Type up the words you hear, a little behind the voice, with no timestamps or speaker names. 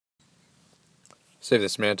Save the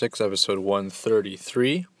Semantics, episode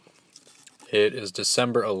 133. It is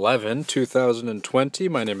December 11, 2020.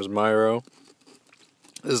 My name is Myro.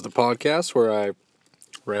 This is the podcast where I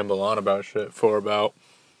ramble on about shit for about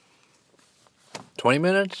 20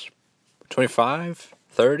 minutes, 25,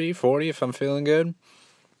 30, 40 if I'm feeling good.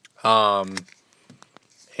 And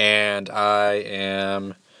I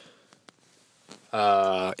am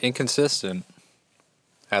inconsistent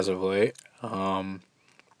as of late.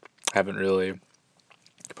 Haven't really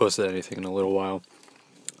posted anything in a little while.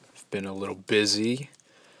 I've been a little busy,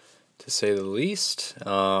 to say the least.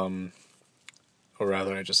 Or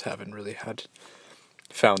rather, I just haven't really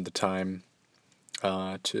found the time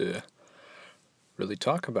to really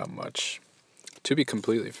talk about much, to be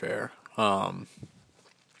completely fair. I've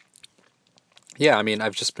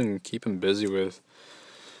just been keeping busy with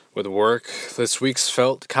work. This week's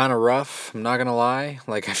felt kind of rough, I'm not gonna lie.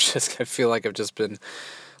 I feel like I've just been,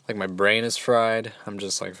 my brain is fried. I'm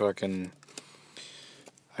just fucking,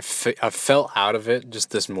 I felt out of it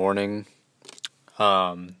just this morning.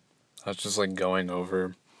 I was just going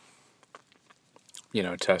over,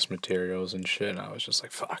 test materials and shit, and I was just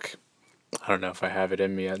fuck. I don't know if I have it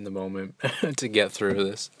in me at the moment to get through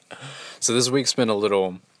this. So this week's been a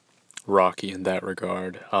little rocky in that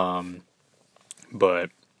regard. But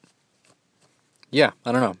yeah,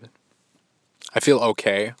 I don't know. I feel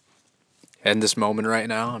okay in this moment right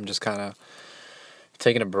now. I'm just kind of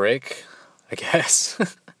taking a break, I guess.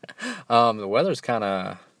 The weather's kind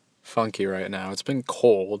of funky right now. It's been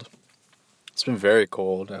cold. It's been very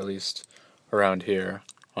cold, at least around here.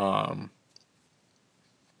 So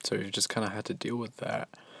you've just kind of had to deal with that.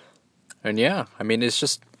 And yeah, it's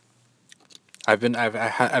just I've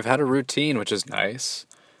had a routine, which is nice.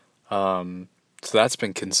 So that's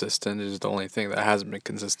been consistent. It's the only thing that hasn't been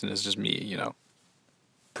consistent is just me,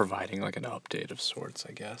 providing an update of sorts,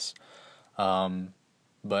 I guess.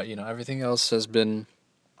 But everything else has been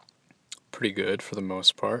pretty good for the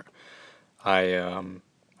most part. I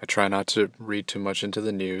try not to read too much into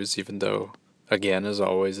the news, even though, again, as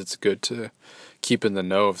always, it's good to keep in the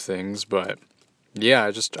know of things. But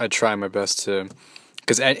yeah, I try my best to,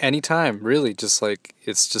 because anytime, really, just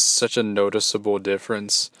it's just such a noticeable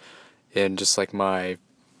difference in just my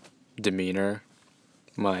demeanor,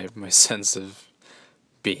 my sense of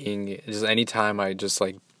being. Just anytime I just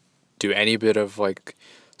do any bit of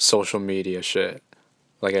social media shit,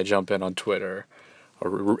 I jump in on Twitter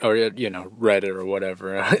or Reddit or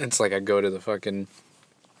whatever. It's I go to the fucking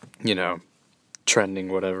trending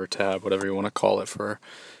whatever tab, whatever you want to call it, for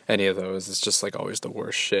any of those. It's just always the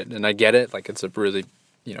worst shit, and I get it. It's a really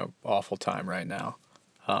awful time right now,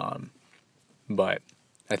 but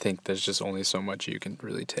I think there's just only so much you can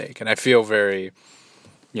really take, and I feel very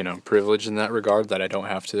privileged in that regard, that I don't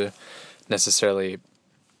have to necessarily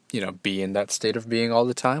be in that state of being all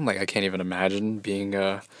the time. I can't even imagine being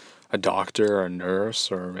a doctor or a nurse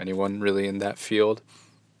or anyone really in that field,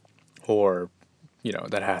 or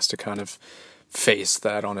that has to kind of face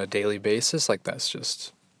that on a daily basis. That's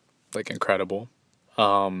just incredible.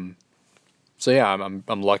 So yeah,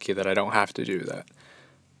 I'm lucky that I don't have to do that.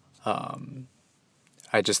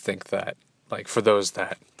 I just think that for those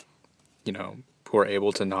that who are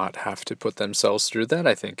able to not have to put themselves through that,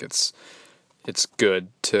 I think it's good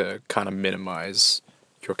to kind of minimize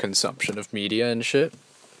your consumption of media and shit.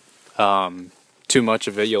 Too much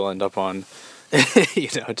of it, you'll end up on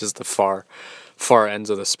just the far ends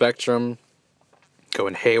of the spectrum,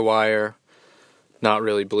 going haywire, not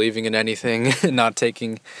really believing in anything, not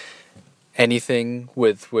taking anything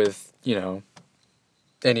with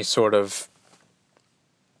any sort of,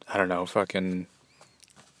 I don't know, fucking,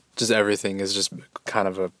 just everything is just kind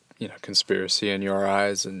of a conspiracy in your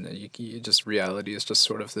eyes, and you just, reality is just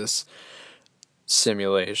sort of this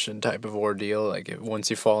simulation type of ordeal.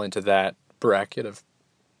 Once you fall into that bracket of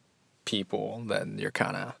people, then you're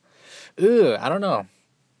kind of, I don't know.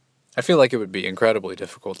 I feel like it would be incredibly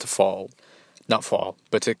difficult to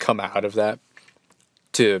but to come out of that,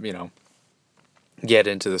 to get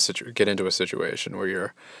into a situation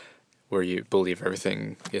where you believe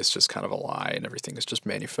everything is just kind of a lie and everything is just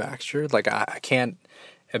manufactured. I can't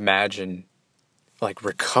imagine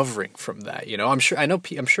recovering from that. I'm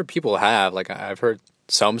sure people have. I've heard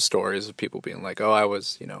some stories of people being oh, I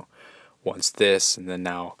was once this, and then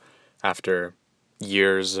now, after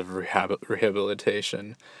years of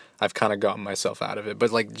rehabilitation, I've kind of gotten myself out of it.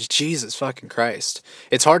 But Jesus fucking Christ,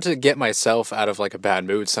 it's hard to get myself out of a bad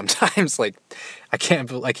mood sometimes. I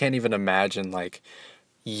can't even imagine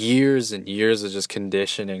years and years of just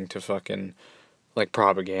conditioning to fucking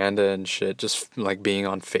propaganda and shit, just being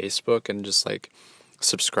on Facebook and just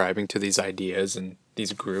subscribing to these ideas and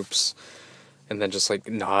these groups and then just like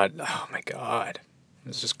not, oh my God,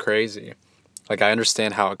 it's just crazy. Like I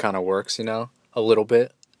understand how it kind of works, a little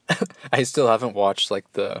bit. I still haven't watched like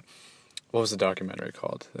what was the documentary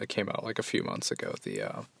called that came out like a few months ago?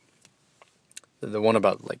 The one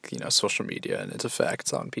about like social media and its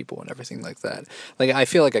effects on people and everything like that. Like I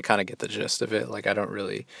feel like I kind of get the gist of it. Like I don't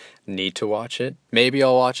really need to watch it. Maybe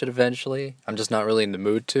I'll watch it eventually. I'm just not really in the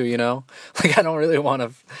mood to. Like I don't really want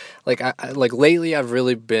to. Like like lately I've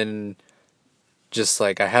really been just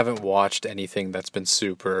like I haven't watched anything that's been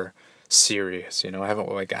super serious. I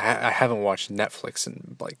haven't watched Netflix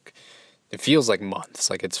in like it feels like months.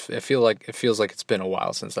 Like it feels like it's been a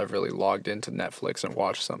while since I've really logged into Netflix and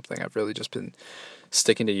watched something. I've really just been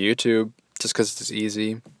sticking to YouTube just because it's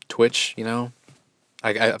easy. Twitch,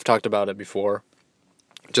 I've talked about it before.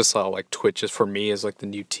 Just how like Twitch is for me is like the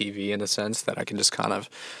new TV in a sense that I can just kind of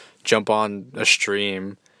jump on a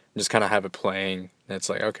stream and just kind of have it playing. And it's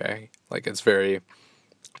like okay, like it's very,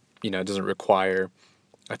 it doesn't require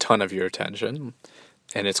a ton of your attention,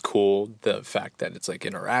 and it's cool the fact that it's like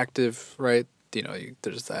interactive, right?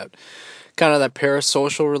 There's that kind of that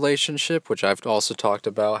parasocial relationship, which I've also talked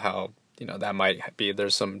about how that might be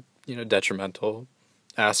there's some detrimental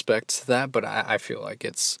aspects to that, but I feel like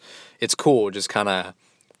it's cool just kind of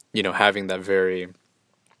having that very,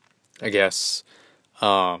 I guess,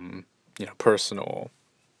 personal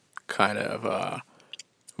kind of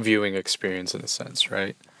viewing experience in a sense,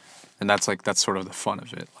 right? And that's sort of the fun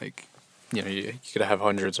of it. Like, you could have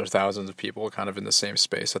hundreds or thousands of people kind of in the same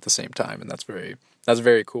space at the same time, and that's very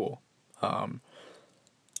cool.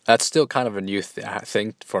 That's still kind of a new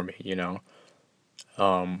thing for me,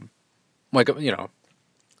 Like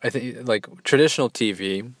I think like traditional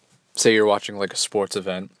TV. Say you're watching like a sports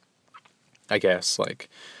event, I guess like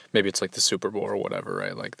maybe it's like the Super Bowl or whatever,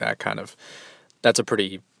 right? Like that's a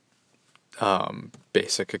pretty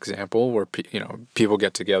basic example where people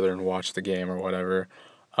get together and watch the game or whatever.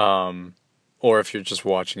 Or if you're just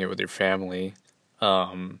watching it with your family,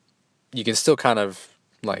 you can still kind of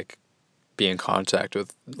like be in contact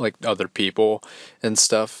with like other people and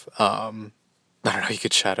stuff. I don't know, you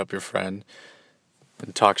could chat up your friend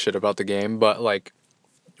and talk shit about the game, but like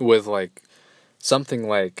with like something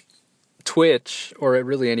like Twitch or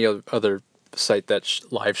really any other site that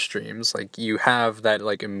live streams, like you have that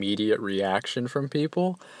like immediate reaction from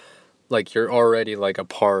people. Like you're already like a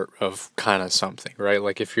part of kind of something, right?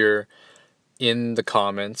 Like if you're in the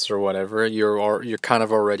comments or whatever, you're kind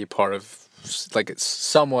of already part of like it's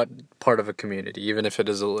somewhat part of a community, even if it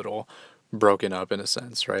is a little broken up in a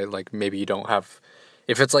sense, right? Like maybe you don't have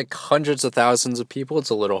if it's like hundreds of thousands of people, it's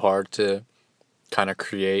a little hard to kind of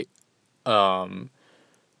create sort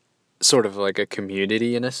of like a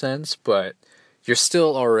community in a sense, but you're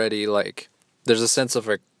still already like there's a sense of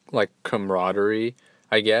like camaraderie,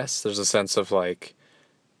 I guess. There's a sense of like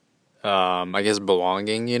I guess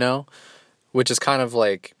belonging, which is kind of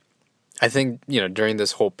like I think, during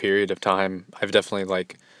this whole period of time, I've definitely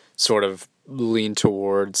like sort of leaned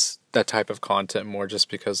towards that type of content more just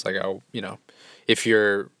because like if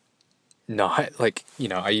you're not like,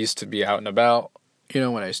 I used to be out and about,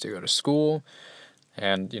 when I used to go to school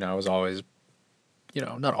and, I was always,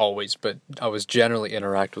 not always, but I was generally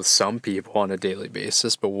interact with some people on a daily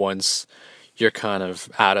basis. But once you're kind of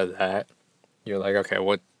out of that, you're like, okay,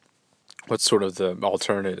 what's sort of the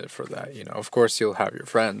alternative for that? Of course you'll have your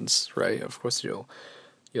friends, right? Of course you'll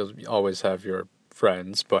always have your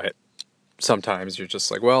friends, but sometimes you're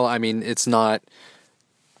just like, well, I mean, it's not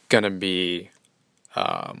gonna be,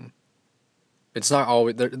 it's not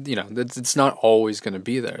always there, it's not always gonna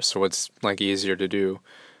be there. So it's like easier to do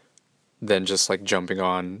than just like jumping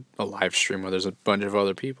on a live stream where there's a bunch of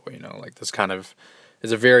other people, like this kind of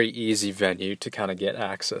is a very easy venue to kind of get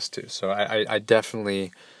access to. So I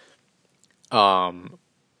definitely,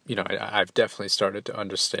 I've definitely started to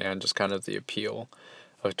understand just kind of the appeal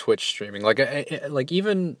of Twitch streaming. Like, like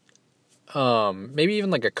even, maybe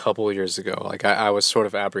even like a couple of years ago, like I was sort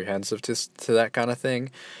of apprehensive to that kind of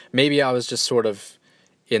thing. Maybe I was just sort of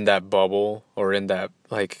in that bubble or in that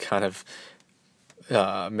like kind of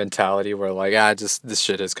mentality where like just this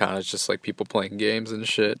shit is kind of just like people playing games and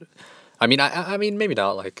shit. I mean maybe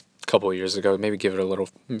not like a couple of years ago. Maybe give it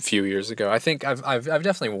a few years ago. I think I've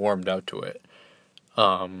definitely warmed up to it.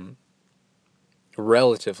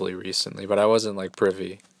 Relatively recently, but I wasn't like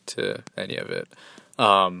privy to any of it.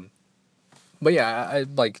 But yeah, I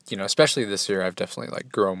like, especially this year, I've definitely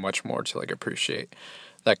like grown much more to like appreciate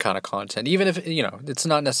that kind of content. Even if, it's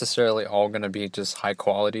not necessarily all going to be just high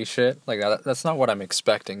quality shit. Like that's not what I'm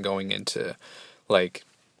expecting going into like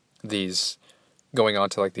these, going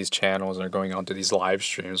onto like these channels or going onto these live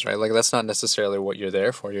streams, right? Like that's not necessarily what you're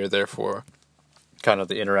there for. You're there for kind of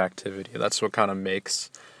the interactivity. That's what kind of makes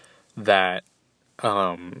that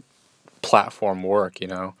platform work, you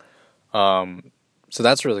know? So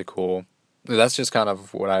that's really cool. That's just kind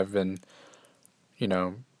of what I've been, you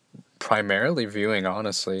know, primarily viewing,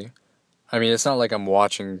 honestly. I mean, it's not like I'm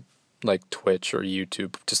watching like Twitch or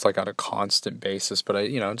YouTube just like on a constant basis, but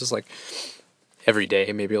just like every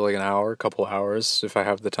day, maybe like an hour, a couple hours if I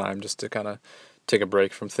have the time just to kind of take a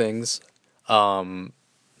break from things.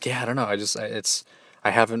 Yeah, I don't know. I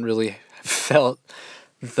haven't really felt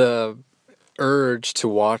the urge to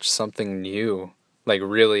watch something new. Like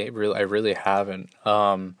really, I really haven't.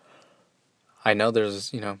 I know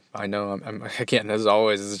there's, I know I'm again, as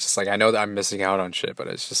always, it's just like, I know that I'm missing out on shit, but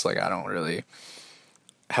it's just like, I don't really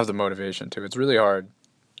have the motivation to. It's really hard,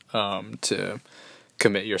 to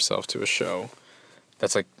commit yourself to a show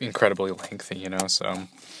that's like incredibly lengthy, so,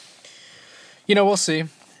 we'll see.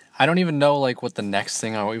 I don't even know like what the next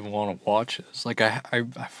thing I even want to watch is. Like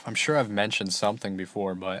I'm sure I've mentioned something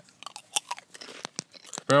before, but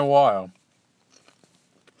it's been a while.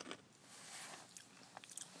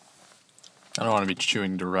 I don't want to be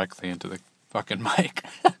chewing directly into the fucking mic.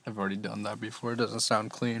 I've already done that before. It doesn't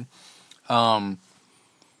sound clean. Yeah,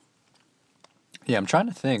 I'm trying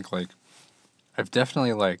to think. Like, I've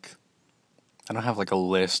definitely like, I don't have like a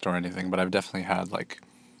list or anything, but I've definitely had like,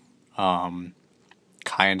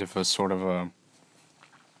 kind of a sort of a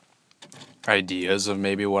ideas of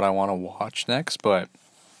maybe what I want to watch next. But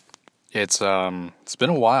it's been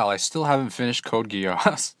a while. I still haven't finished Code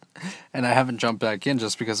Geass, and I haven't jumped back in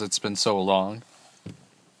just because it's been so long,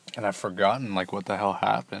 and I've forgotten like what the hell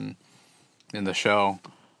happened in the show.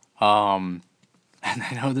 And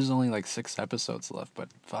I know there's only like 6 episodes left, but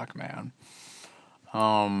fuck, man.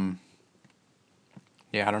 Yeah,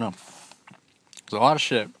 I don't know. There's a lot of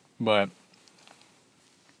shit, but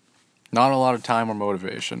not a lot of time or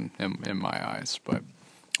motivation in my eyes. But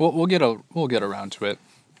we'll get around to it.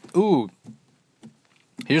 Ooh,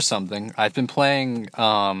 here's something. I've been playing.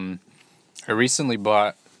 I recently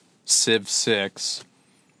bought Civ 6.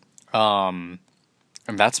 And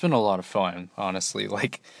that's been a lot of fun, honestly.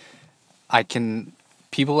 Like,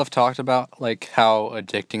 people have talked about like how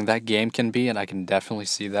addicting that game can be, and I can definitely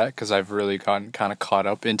see that because I've really gotten kind of caught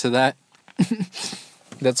up into that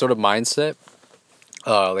that sort of mindset.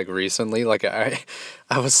 Like recently, like I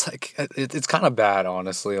was like, it's kind of bad,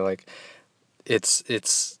 honestly. Like,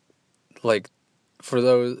 it's like, for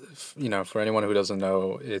those, for anyone who doesn't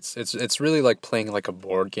know, it's really like playing like a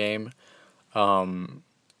board game. You're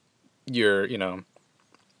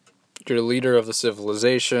you're the leader of the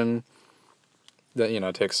civilization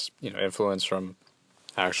that takes influence from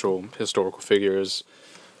actual historical figures,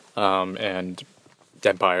 and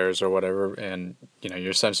empires or whatever, and you're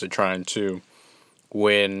essentially trying to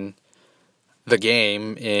win the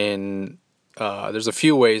game in. There's a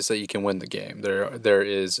few ways that you can win the game. There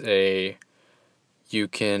is you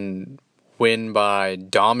can win by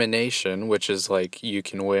domination, which is like you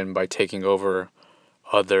can win by taking over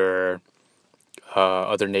other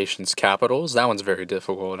nations' capitals. That one's very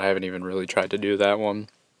difficult. I haven't even really tried to do that one.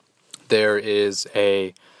 There is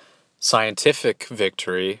a scientific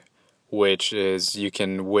victory, which is you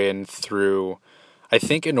can win through. I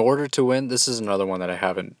think in order to win, this is another one that I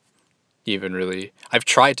haven't even really. I've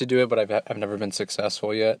tried to do it, but I've never been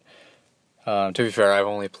successful yet. To be fair, I've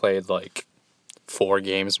only played like 4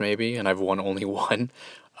 games maybe, and I've won only one.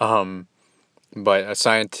 But a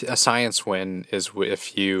science win is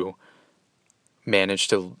if you manage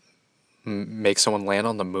to make someone land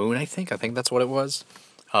on the moon. I think that's what it was.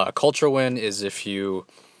 A culture win is if you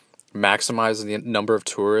maximize the number of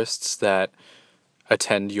tourists that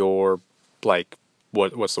attend your, like,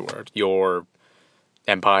 what's the word, your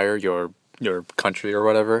empire, your country or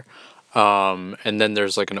whatever. And then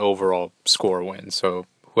there's like an overall score win. So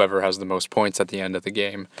whoever has the most points at the end of the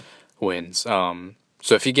game wins.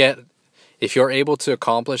 So if you're able to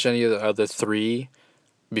accomplish any of the other 3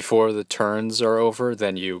 before the turns are over,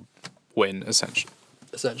 then you win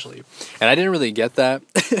essentially. And I didn't really get that.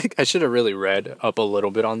 I should have really read up a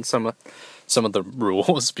little bit on some of the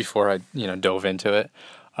rules before I dove into it.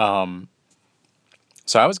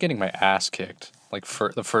 So I was getting my ass kicked like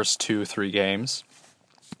for the first 2-3 games,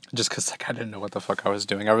 just because like I didn't know what the fuck I was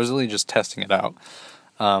doing. I was really just testing it out,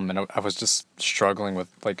 and I was just struggling with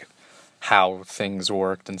like how things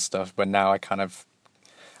worked and stuff. But now I kind of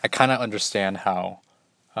understand how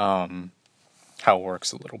it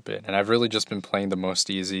works a little bit, and I've really just been playing the most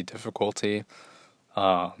easy difficulty.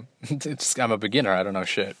 I'm a beginner. I don't know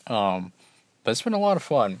shit. But it's been a lot of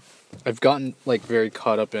fun. I've gotten like very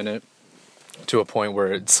caught up in it to a point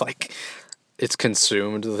where it's like it's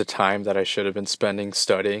consumed the time that I should have been spending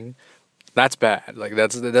studying. That's bad. Like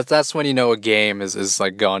that's when you know a game is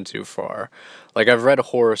like gone too far. Like I've read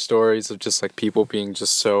horror stories of just like people being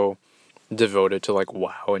just so devoted to like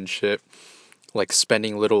WoW and shit, like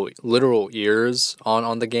spending little literal years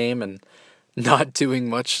on the game and not doing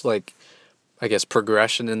much like I guess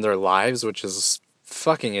progression in their lives, which is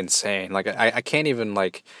fucking insane. Like I can't even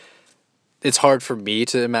like it's hard for me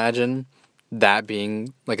to imagine that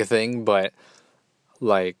being like a thing, but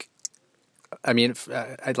like I mean,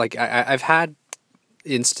 I've had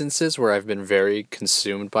instances where I've been very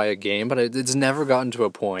consumed by a game, but it's never gotten to a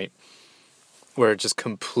point where it just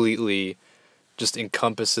completely just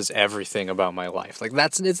encompasses everything about my life. Like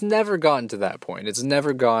it's never gotten to that point. It's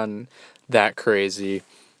never gone that crazy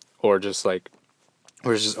or just like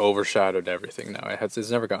or it's just overshadowed everything. No,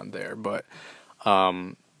 it's never gotten there, but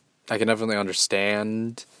I can definitely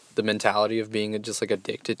understand the mentality of being just like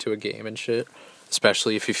addicted to a game and shit,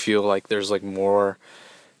 especially if you feel like there's like more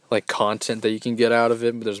like content that you can get out of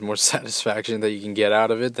it, but there's more satisfaction that you can get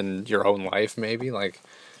out of it than your own life maybe. Like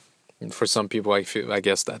for some people I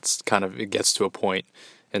guess that's kind of it gets to a point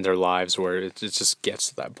in their lives where it just gets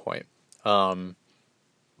to that point.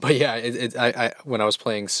 But yeah, I when I was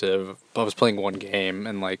playing Civ, I was playing one game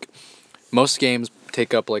and like most games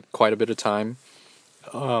take up like quite a bit of time.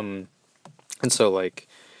 And so like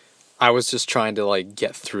I was just trying to like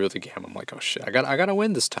get through the game. I'm like, "Oh shit, I got to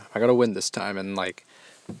win this time. I got to win this time." And like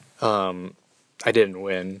I didn't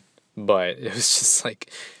win, but it was just like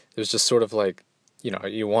it was just sort of like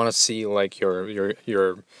you want to see like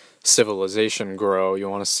your civilization grow. You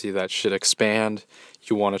want to see that shit expand.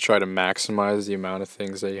 You want to try to maximize the amount of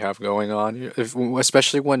things that you have going on.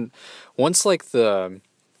 Especially when once like the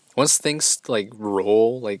once things like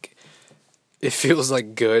roll, like it feels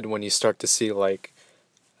like good when you start to see like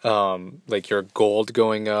your gold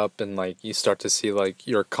going up and like you start to see like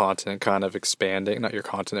your continent kind of expanding, not your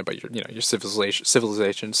continent but your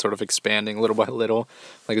civilization sort of expanding little by little.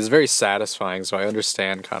 Like it's very satisfying, so I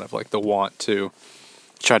understand kind of like the want to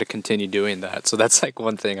try to continue doing that. So that's like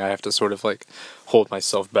one thing I have to sort of like hold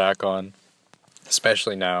myself back on,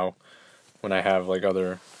 especially now when I have like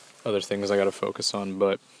other things I got to focus on.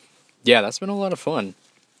 But yeah, that's been a lot of fun.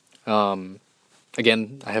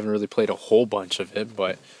 Again, I haven't really played a whole bunch of it,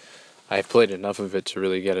 but I've played enough of it to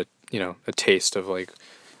really get a taste of like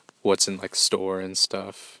what's in like store and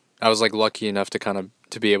stuff. I was like lucky enough to kind of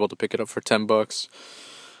to be able to pick it up for $10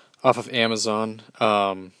 off of Amazon.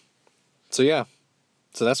 So yeah,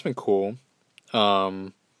 so that's been cool.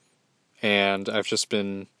 Um, and I've just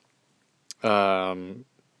been what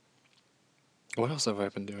else have I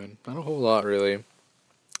been doing? Not a whole lot really.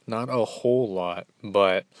 Not a whole lot,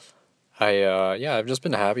 but yeah, I've just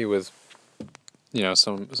been happy with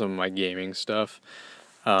some of my gaming stuff.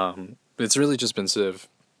 It's really just been Civ.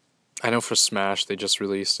 I know for Smash they just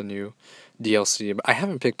released a new DLC, but I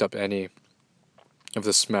haven't picked up any of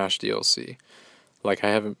the Smash DLC. Like I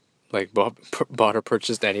haven't like bought or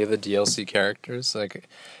purchased any of the DLC characters. Like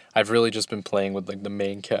I've really just been playing with like the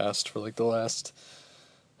main cast for like the last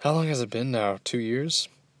how long has it been now? 2 years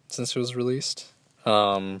since it was released.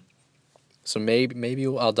 So maybe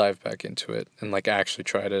I'll dive back into it and like actually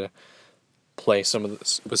try to play some of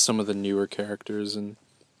with some of the newer characters and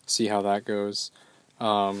see how that goes.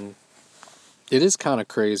 Um, it is kind of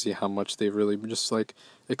crazy how much they've really just like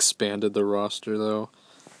expanded the roster though.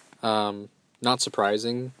 Not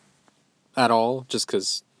surprising at all, just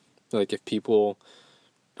because like if people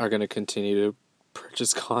are gonna continue to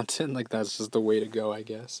purchase content, like that's just the way to go, I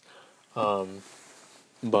guess.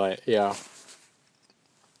 But yeah,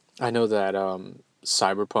 I know that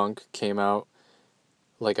Cyberpunk came out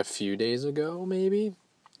like a few days ago, maybe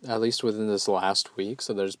at least within this last week.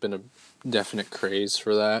 So there's been a definite craze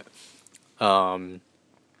for that.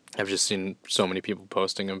 I've just seen so many people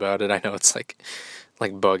posting about it. I know it's like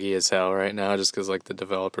buggy as hell right now, just because like the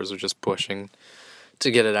developers are just pushing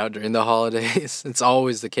to get it out during the holidays. It's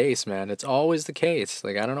always the case, man. It's always the case.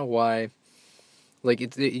 Like I don't know why.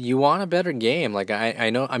 Like you want a better game. Like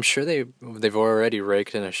I know I'm sure they've already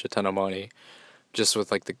raked in a shit ton of money just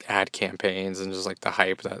with like the ad campaigns and just like the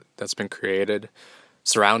hype that's been created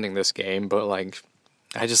surrounding this game. But like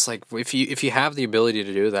I just like if you have the ability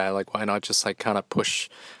to do that, like why not just like kind of push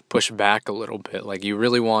back a little bit? Like you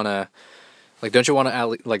really want to like don't you want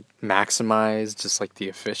to like maximize just like the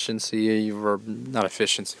efficiency or not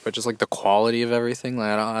efficiency, but just like the quality of everything?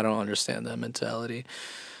 Like I don't understand that mentality.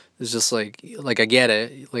 It's just like I get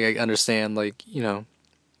it. Like I understand like, you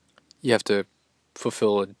have to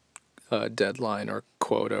fulfill a deadline or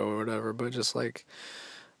quota or whatever, but just like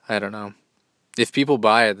I don't know. If people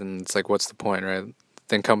buy it, then it's like, what's the point, right?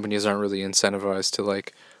 Then companies aren't really incentivized to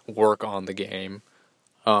like work on the game.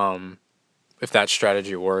 if that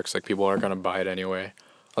strategy works, like people are gonna buy it anyway.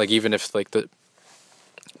 Like even if like the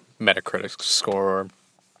Metacritic score or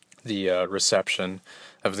the reception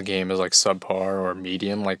of the game is like subpar or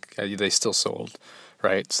medium, like they still sold,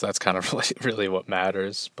 right? So that's kind of really what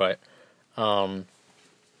matters. But I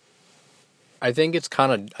think it's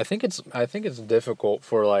kind of I think it's difficult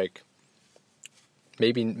for like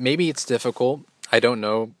maybe it's difficult. I don't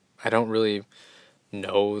know. I don't really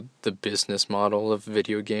know the business model of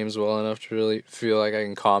video games well enough to really feel like I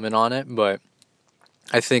can comment on it, but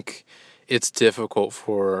I think it's difficult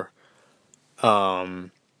for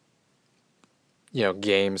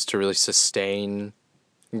games to really sustain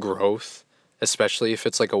growth, especially if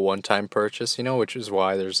it's like a one-time purchase, which is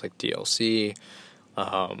why there's like DLC,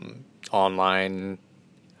 online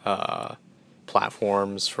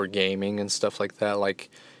platforms for gaming and stuff like that.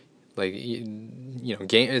 Game.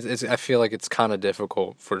 I feel like it's kind of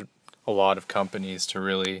difficult for a lot of companies to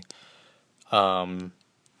really,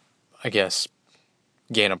 I guess,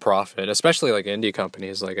 gain a profit, especially like indie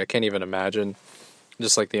companies. Like I can't even imagine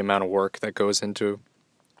just like the amount of work that goes into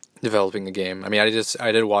developing a game. I mean,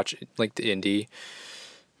 I did watch like the indie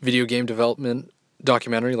video game development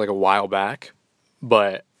documentary like a while back,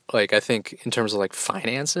 but like I think in terms of like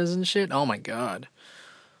finances and shit, oh my god,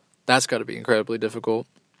 that's got to be incredibly difficult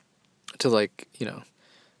to like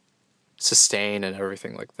sustain and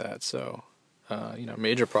everything like that. So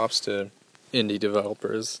major props to indie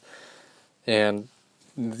developers, and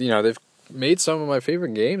they've made some of my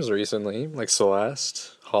favorite games recently, like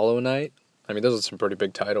Celeste, Hollow Knight. I mean, those are some pretty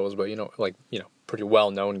big titles, but pretty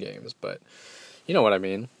well known games. But you know what I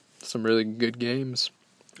mean. Some really good games.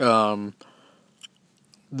 Maybe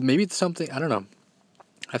it's something, I don't know.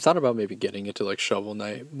 I thought about maybe getting into like Shovel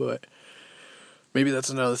Knight, but maybe that's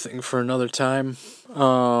another thing for another time.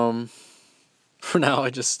 For now,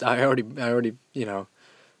 I already,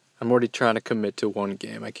 I'm already trying to commit to one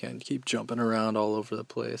game. I can't keep jumping around all over the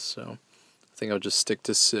place, so I think I'll just stick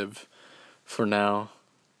to Civ for now.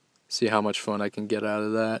 See how much fun I can get out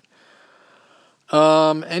of that.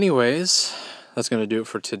 Anyways, that's gonna do it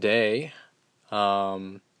for today.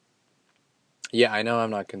 Yeah, I know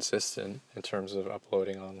I'm not consistent in terms of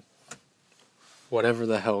uploading on whatever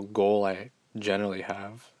the hell goal I generally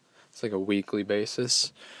have. It's like a weekly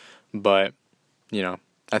basis, but I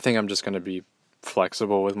think I'm just gonna be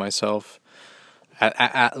flexible with myself.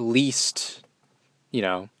 At least,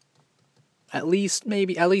 at least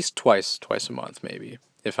twice a month, maybe,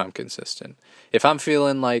 if I'm consistent. If I'm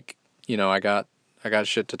feeling like I got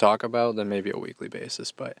shit to talk about, then maybe a weekly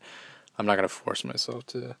basis. But I'm not gonna force myself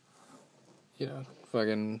to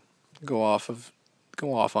fucking go off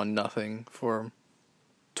on nothing for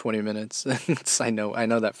 20 minutes. I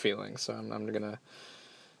know that feeling, so I'm gonna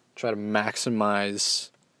try to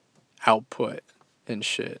maximize output and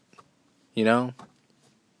shit. You know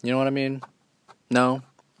what I mean? No?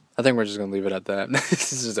 I think we're just gonna leave it at that.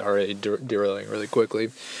 This is already derailing really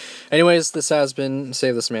quickly. Anyways, this has been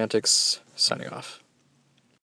Save the Semantics, signing off.